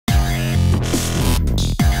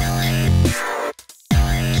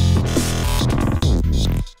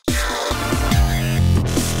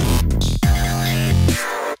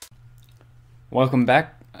Welcome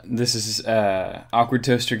back. This is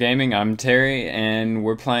AwkwardToasterGaming. I'm Terry, and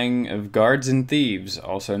we're playing of Guards and Thieves,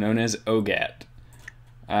 also known as OGAT.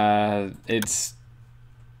 It's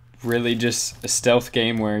really just a stealth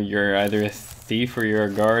game where you're either a thief or you're a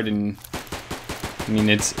guard, and I mean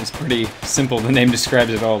it's pretty simple. The name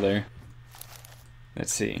describes it all there.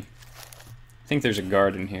 Let's see. I think there's a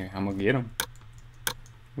guard in here. I'm gonna get him.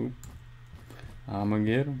 Oop. I'm gonna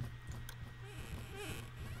get him.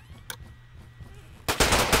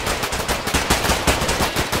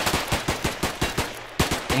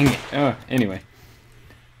 Dang it. Oh, anyway.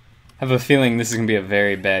 I have a feeling this is going to be a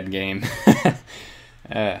very bad game.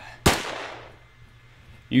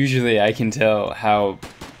 Usually I can tell how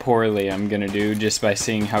poorly I'm going to do just by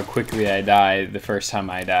seeing how quickly I die the first time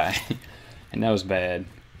I die. And that was bad.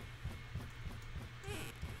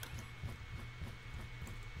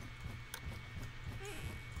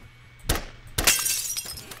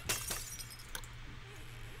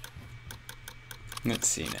 Let's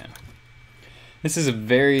see now. This is a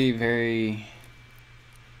very, very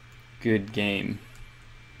good game.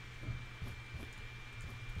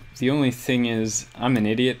 The only thing is, I'm an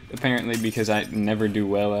idiot, apparently, because I never do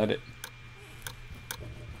well at it.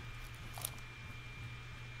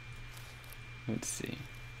 Let's see.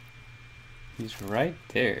 He's right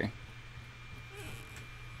there.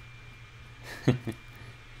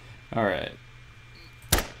 Alright.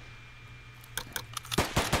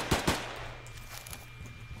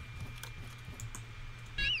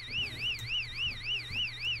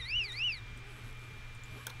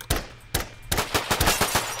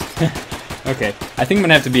 Okay, I think I'm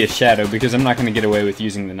gonna have to be a shadow because I'm not gonna get away with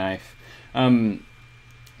using the knife. I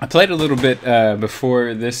played a little bit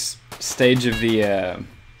before this stage of the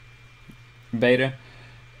beta,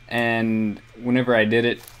 and whenever I did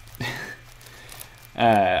it,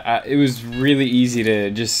 it was really easy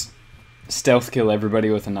to just stealth kill everybody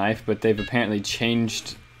with a knife, but they've apparently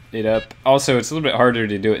changed it up. Also, it's a little bit harder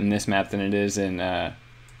to do it in this map than it is in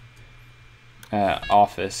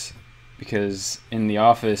Office. Because in the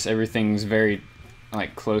Office, everything's very,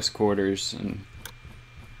 like, close quarters, and...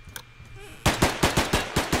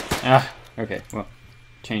 okay, well,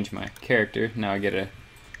 change my character. Now I get a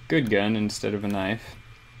good gun instead of a knife.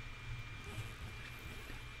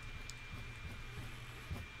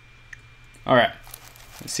 Alright,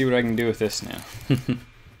 let's see what I can do with this now.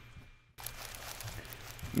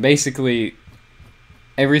 Basically,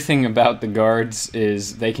 everything about the guards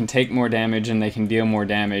is they can take more damage and they can deal more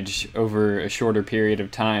damage over a shorter period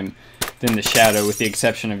of time than the shadow, with the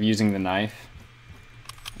exception of using the knife.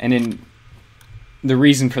 And the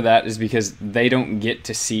reason for that is because they don't get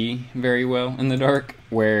to see very well in the dark,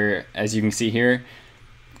 where, as you can see here,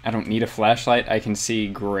 I don't need a flashlight, I can see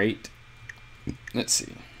great. Let's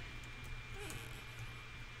see.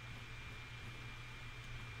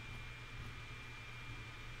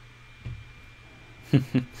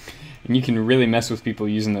 And you can really mess with people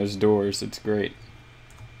using those doors. It's great.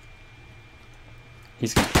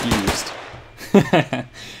 He's confused.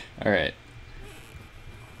 Alright.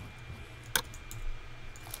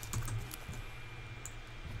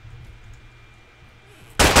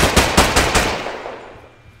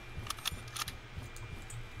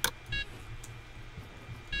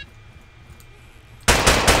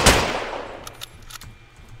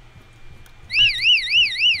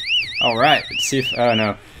 Alright, let's see if... oh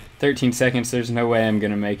no. 13 seconds, there's no way I'm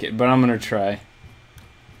gonna make it, but I'm gonna try.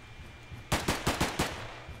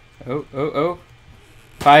 Oh.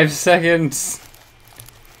 5 seconds!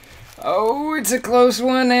 Oh, it's a close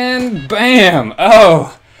one, and BAM!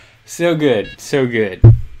 Oh! So good, so good.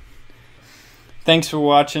 Thanks for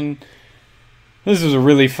watching. This was a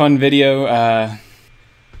really fun video.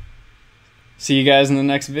 See you guys in the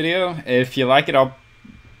next video. If you like it, I'll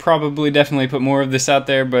probably definitely put more of this out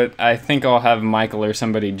there, but I think I'll have Michael or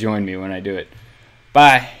somebody join me when I do it.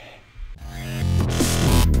 Bye!